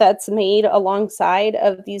point that's made alongside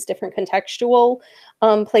of these different contextual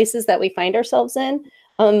places that we find ourselves in.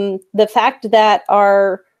 The fact that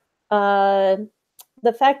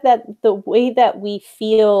the way that we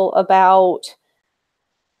feel about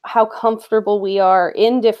how comfortable we are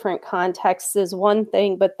in different contexts is one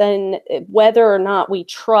thing, but then whether or not we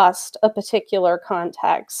trust a particular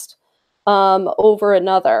context over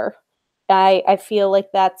another, I feel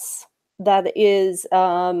like that's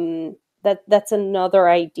another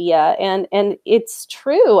idea, and it's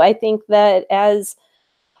true. I think that as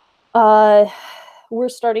we're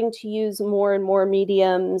starting to use more and more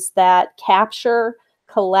mediums that capture,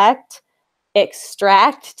 collect,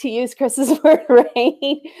 extract, to use Chris's word,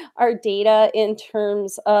 right, our data in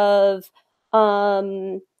terms of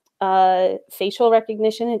facial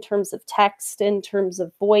recognition, in terms of text, in terms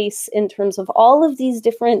of voice, in terms of all of these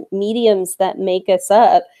different mediums that make us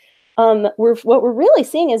up. What we're really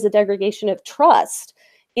seeing is a degradation of trust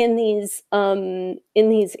in these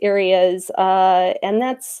areas, and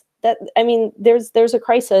that's that. I mean, there's a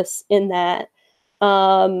crisis in that.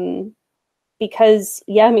 Because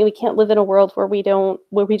I mean, we can't live in a world where we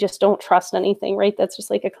just don't trust anything, right? That's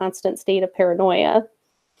just like a constant state of paranoia.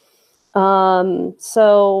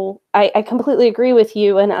 So I completely agree with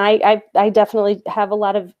you, and I definitely have a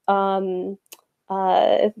lot of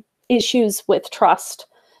issues with trust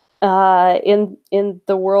in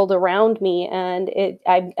the world around me, and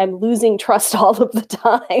I'm losing trust all of the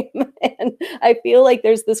time, and I feel like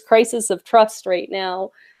there's this crisis of trust right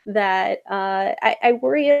now that I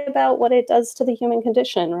worry about what it does to the human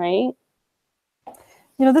condition, right?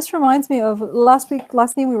 You know, this reminds me of last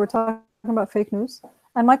thing we were talking about fake news,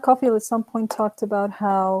 and Mike Caulfield at some point talked about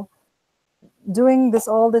how doing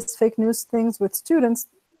all this fake news things with students,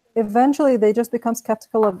 eventually they just become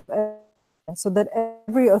skeptical of everything, so that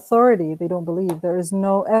every authority they don't believe. There is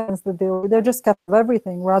no evidence that they're just skeptical of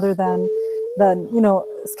everything, rather than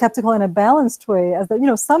skeptical in a balanced way, as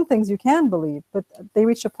that some things you can believe, but they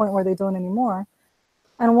reach a point where they don't anymore.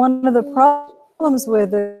 And one of the problems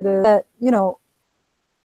with it is that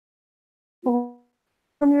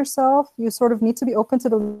from yourself, you sort of need to be open to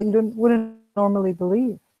the you wouldn't normally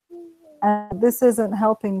believe, and this isn't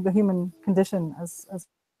helping the human condition as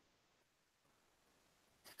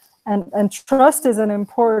and trust is an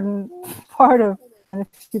important part of. And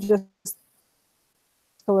if you just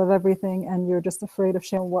of everything and you're just afraid of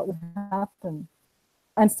sharing what would happen,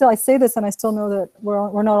 and still I say this and I still know that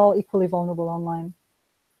we're not all equally vulnerable online,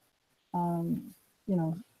 and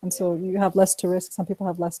so you have less to risk. Some people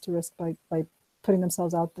have less to risk by putting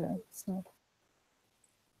themselves out there. So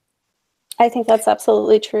I think that's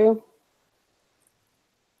absolutely true.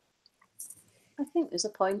 I think there's a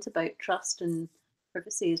point about trust and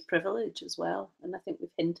privacy is privilege as well, and I think we've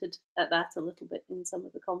hinted at that a little bit in some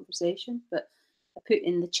of the conversation. But I put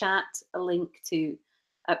in the chat a link to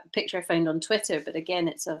a picture I found on Twitter, but again,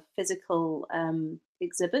 it's a physical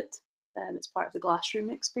exhibit. It's part of the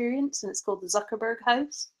Glassroom experience, and it's called the Zuckerberg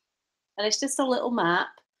House. And it's just a little map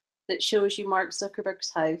that shows you Mark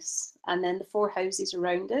Zuckerberg's house and then the 4 houses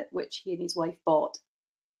around it, which he and his wife bought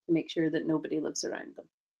to make sure that nobody lives around them.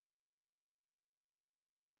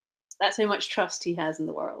 That's how much trust he has in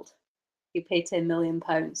the world. He paid £10 million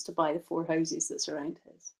to buy the 4 houses that surround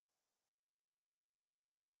his.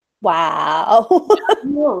 Wow.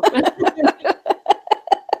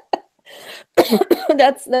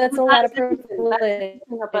 That's a lot of privilege.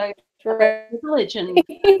 About privilege and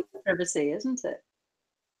privacy, isn't it?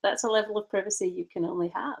 That's a level of privacy you can only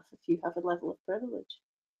have if you have a level of privilege.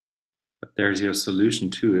 But there's your solution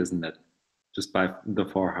too, isn't it? Just buy the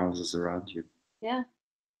 4 houses around you. Yeah.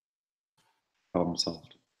 Problem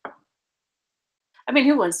solved. I mean,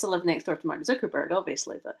 who wants to live next door to Mark Zuckerberg,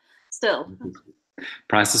 obviously, but still.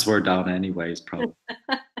 Prices were down anyways, probably.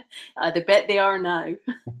 I bet they are now.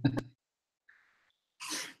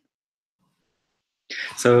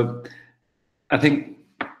 So I think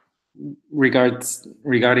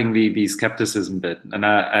regarding the skepticism bit, and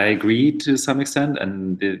I agree to some extent,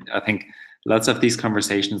 and I think lots of these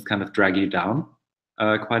conversations kind of drag you down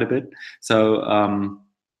quite a bit. So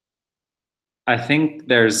I think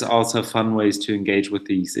there's also fun ways to engage with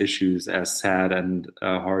these issues, as sad and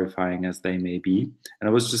horrifying as they may be. And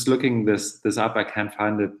I was just looking this up. I can't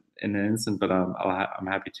find it in an instant, but I'm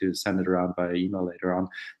happy to send it around by email later on.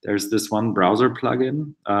 There's this one browser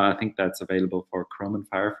plugin. I think that's available for Chrome and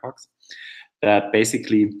Firefox, that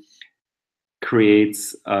basically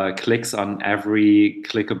creates clicks on every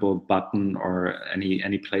clickable button or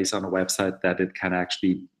any place on a website that it can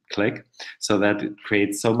actually click, so that it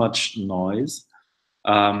creates so much noise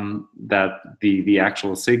that the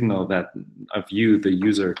actual signal that of you, the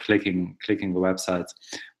user clicking the websites,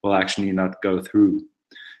 will actually not go through.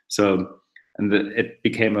 So, and it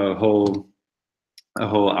became a whole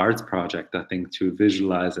arts project, I think, to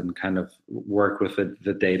visualize and kind of work with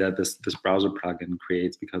the data this browser plugin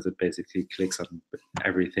creates, because it basically clicks on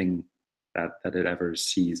everything that it ever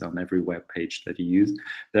sees on every web page that you use.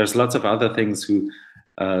 There's lots of other things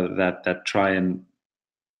that try and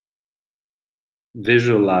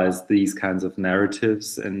visualize these kinds of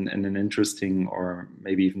narratives in an interesting or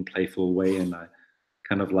maybe even playful way, and I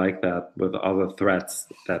kind of like that with other threats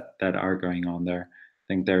that are going on there. I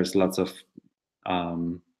think there's lots of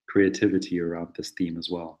creativity around this theme as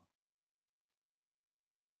well.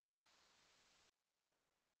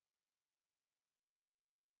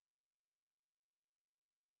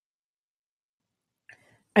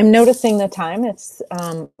 I'm noticing the time. It's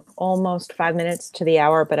almost 5 minutes to the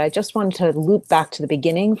hour, but I just wanted to loop back to the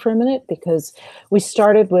beginning for a minute, because we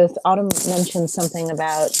started with, Autumn mentioned something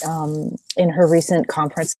about in her recent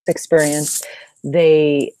conference experience,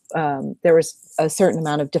 there was a certain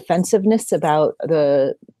amount of defensiveness about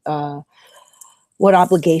what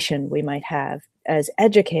obligation we might have as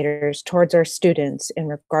educators towards our students in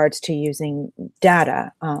regards to using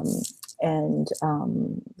data and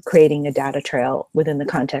creating a data trail within the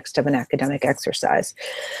context of an academic exercise.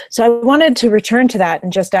 So I wanted to return to that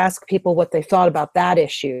and just ask people what they thought about that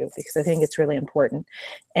issue, because I think it's really important.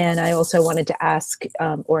 And I also wanted to ask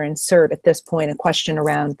or insert at this point a question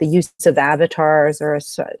around the use of avatars or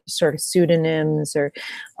sort of pseudonyms or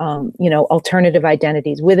alternative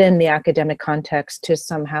identities within the academic context to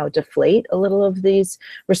somehow deflate a little of these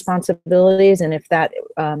responsibilities, and if that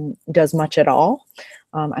does much at all.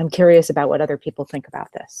 I'm curious about what other people think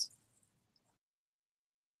about this.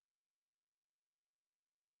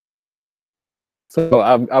 So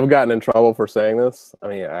I've gotten in trouble for saying this. I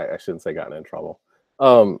mean, I shouldn't say gotten in trouble.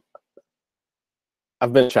 I've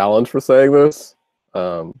been challenged for saying this,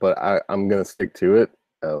 but I'm gonna stick to it.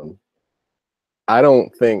 I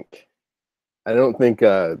don't think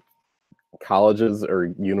colleges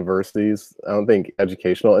or universities, I don't think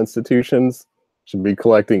educational institutions should be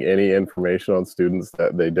collecting any information on students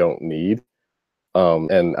that they don't need.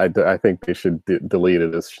 And I think they should delete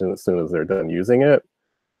it as soon as they're done using it.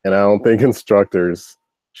 And I don't think instructors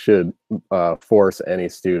should force any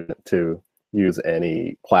student to use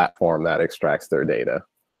any platform that extracts their data.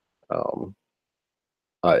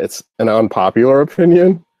 It's an unpopular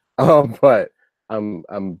opinion, but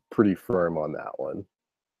I'm pretty firm on that one.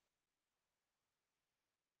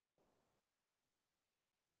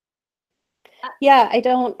 Yeah, I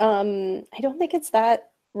don't think it's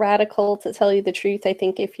that radical, to tell you the truth. I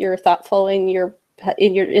think if you're thoughtful in your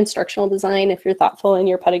instructional design, if you're thoughtful in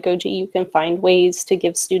your pedagogy, you can find ways to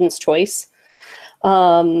give students choice.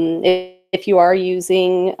 If you are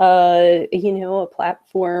using a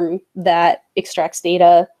platform that extracts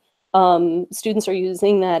data, students are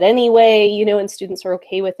using that anyway, and students are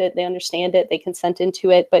okay with it. They understand it. They consent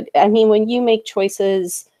into it. But I mean, when you make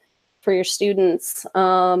choices for your students,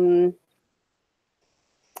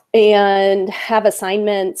 and have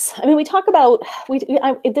assignments. I mean, we talk about,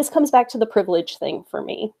 this comes back to the privilege thing for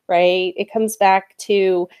me, right? It comes back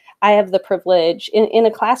to, I have the privilege in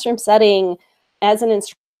a classroom setting as an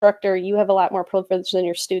instructor, you have a lot more privilege than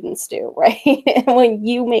your students do, right? And when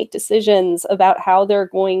you make decisions about how they're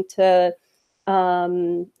going to,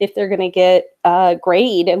 if they're going to get a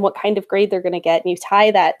grade and what kind of grade they're going to get, and you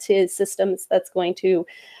tie that to systems that's going to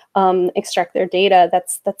extract their data,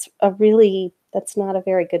 that's not a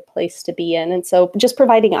very good place to be in. And so just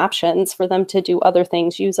providing options for them to do other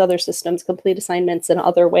things, use other systems, complete assignments in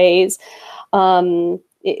other ways.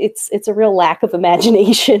 It's a real lack of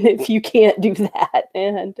imagination if you can't do that.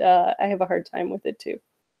 And I have a hard time with it too.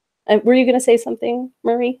 Were you going to say something,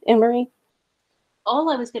 Anne-Marie? All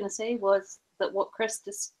I was going to say was that what Chris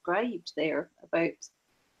described there about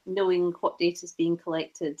knowing what data is being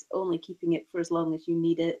collected, only keeping it for as long as you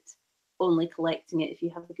need it, only collecting it if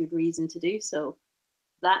you have a good reason to do so.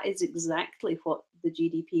 That is exactly what the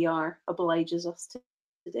GDPR obliges us to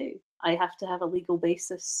do. I have to have a legal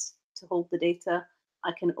basis to hold the data.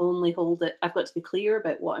 I can only hold it. I've got to be clear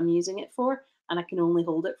about what I'm using it for, and I can only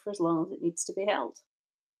hold it for as long as it needs to be held.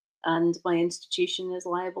 And my institution is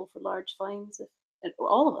liable for large fines.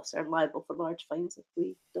 All of us are liable for large fines if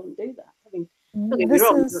we don't do that. I mean, don't get me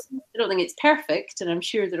wrong, I don't think it's perfect, and I'm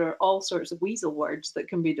sure there are all sorts of weasel words that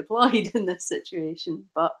can be deployed in this situation,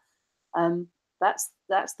 but that's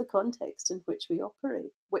the context in which we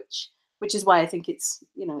operate, which is why I think it's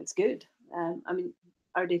it's good. I mean,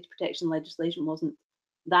 our data protection legislation wasn't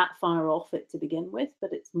that far off it to begin with,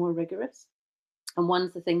 but it's more rigorous. And one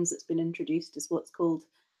of the things that's been introduced is what's called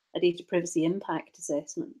a data privacy impact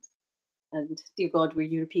assessment. And dear God, we're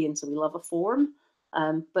European, so we love a form,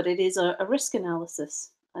 but it is a risk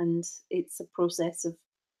analysis, and it's a process of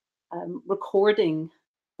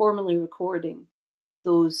formally recording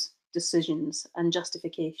those decisions and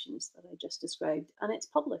justifications that I just described, and it's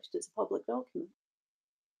published. It's a public document.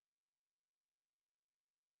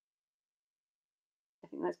 I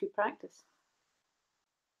think that's good practice.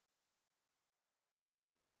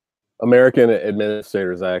 American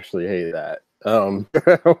administrators actually hate that. I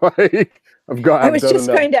was just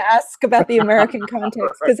going to ask about the American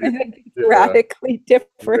context because I think it's radically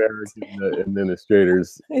different. American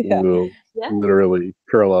administrators will literally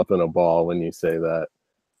curl up in a ball when you say that.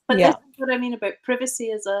 But this is what I mean about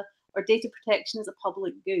privacy or data protection as a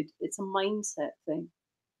public good. It's a mindset thing.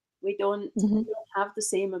 We don't have the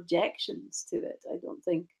same objections to it, I don't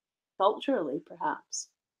think, culturally, perhaps.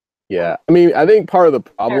 Yeah, I mean, I think part of the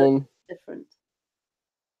problem different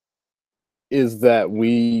is that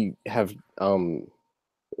we have,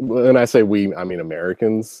 when I say we, I mean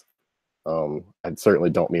Americans. I certainly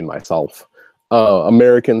don't mean myself.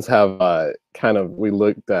 Americans have have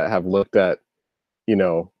looked at,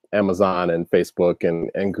 Amazon and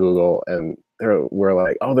Facebook and Google, and we're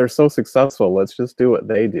like, oh, they're so successful. Let's just do what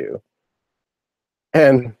they do.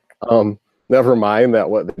 And never mind that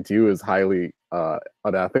what they do is highly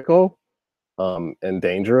unethical and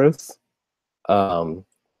dangerous.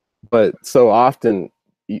 But so often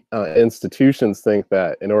institutions think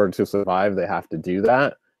that in order to survive, they have to do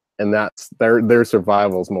that. And that's their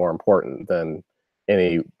survival is more important than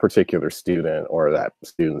any particular student or that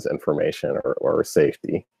student's information or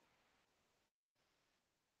safety.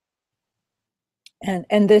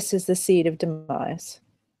 And this is the seed of demise.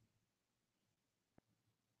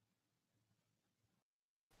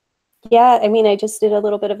 Yeah, I mean, I just did a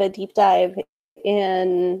little bit of a deep dive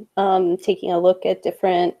in taking a look at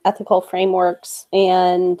different ethical frameworks,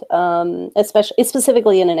 and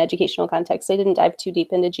specifically in an educational context. I didn't dive too deep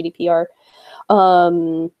into GDPR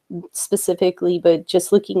specifically, but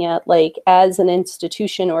just looking at, like, as an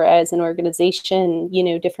institution or as an organization,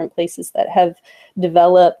 different places that have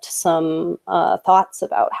developed some thoughts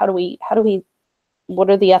about what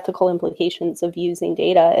are the ethical implications of using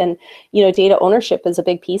data. And data ownership is a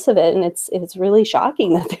big piece of it, and it's really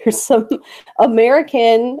shocking that there's some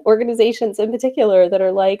American organizations in particular that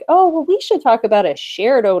are like, oh, well, we should talk about a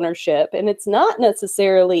shared ownership, and it's not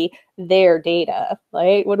necessarily their data.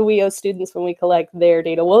 Like, what do we owe students when we collect their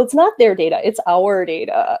data? Well, it's not their data, it's our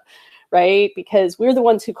data, right? Because we're the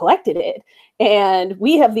ones who collected it, and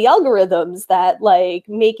we have the algorithms that, like,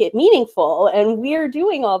 make it meaningful, and we're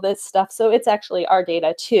doing all this stuff. So it's actually our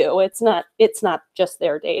data too. It's not just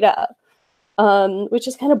their data, which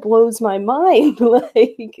just kind of blows my mind.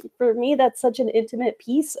 Like, for me, that's such an intimate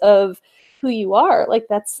piece of who you are. Like,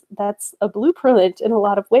 that's a blueprint in a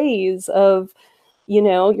lot of ways of,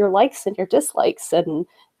 your likes and your dislikes and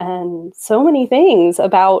so many things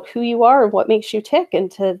about who you are and what makes you tick. And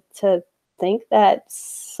to think that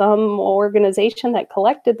some organization that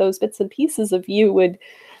collected those bits and pieces of you would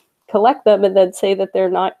collect them and then say that they're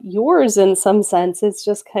not yours in some sense, it's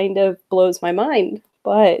just kind of blows my mind.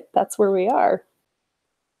 But that's where we are.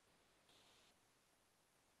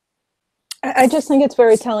 I just think it's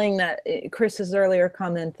very telling that Chris's earlier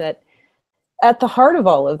comment that at the heart of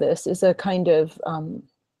all of this is a kind of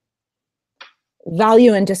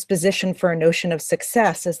value and disposition for a notion of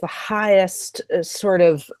success as the highest sort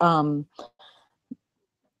of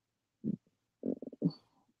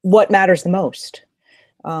what matters the most.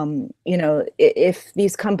 You know, if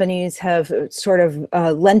these companies have sort of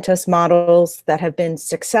lent us models that have been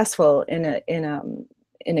successful in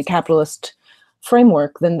a capitalist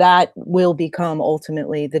framework, then that will become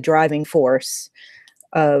ultimately the driving force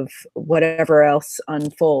of whatever else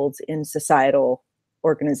unfolds in societal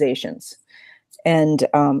organizations. And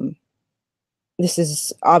this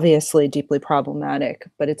is obviously deeply problematic,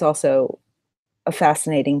 but it's also a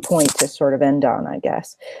fascinating point to sort of end on, I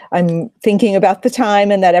guess. I'm thinking about the time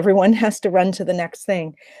and that everyone has to run to the next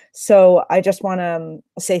thing. So I just want to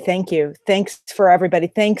say thank you. Thanks for everybody.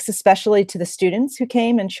 Thanks especially to the students who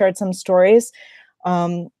came and shared some stories.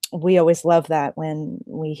 We always love that when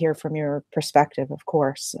we hear from your perspective, of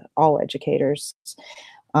course. All educators,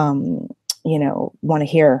 you know, want to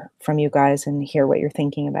hear from you guys and hear what you're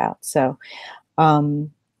thinking about. So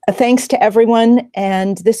thanks to everyone.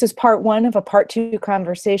 And this is part one of a part two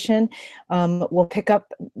conversation. We'll pick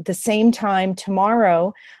up the same time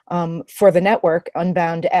tomorrow for the network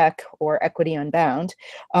Unbound Ec or Equity Unbound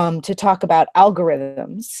to talk about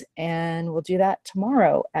algorithms. And we'll do that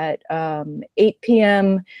tomorrow at 8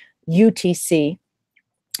 p.m. UTC.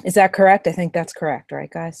 Is that correct? I think that's correct, right,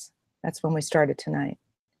 guys? That's when we started tonight.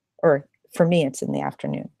 Or for me, it's in the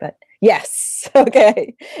afternoon, but yes.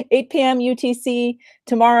 Okay. 8 p.m. UTC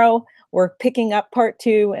tomorrow. We're picking up part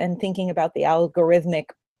two and thinking about the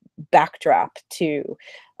algorithmic backdrop to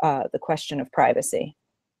the question of privacy.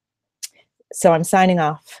 So I'm signing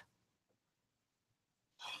off.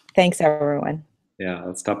 Thanks, everyone. Yeah,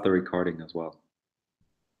 I'll stop the recording as well.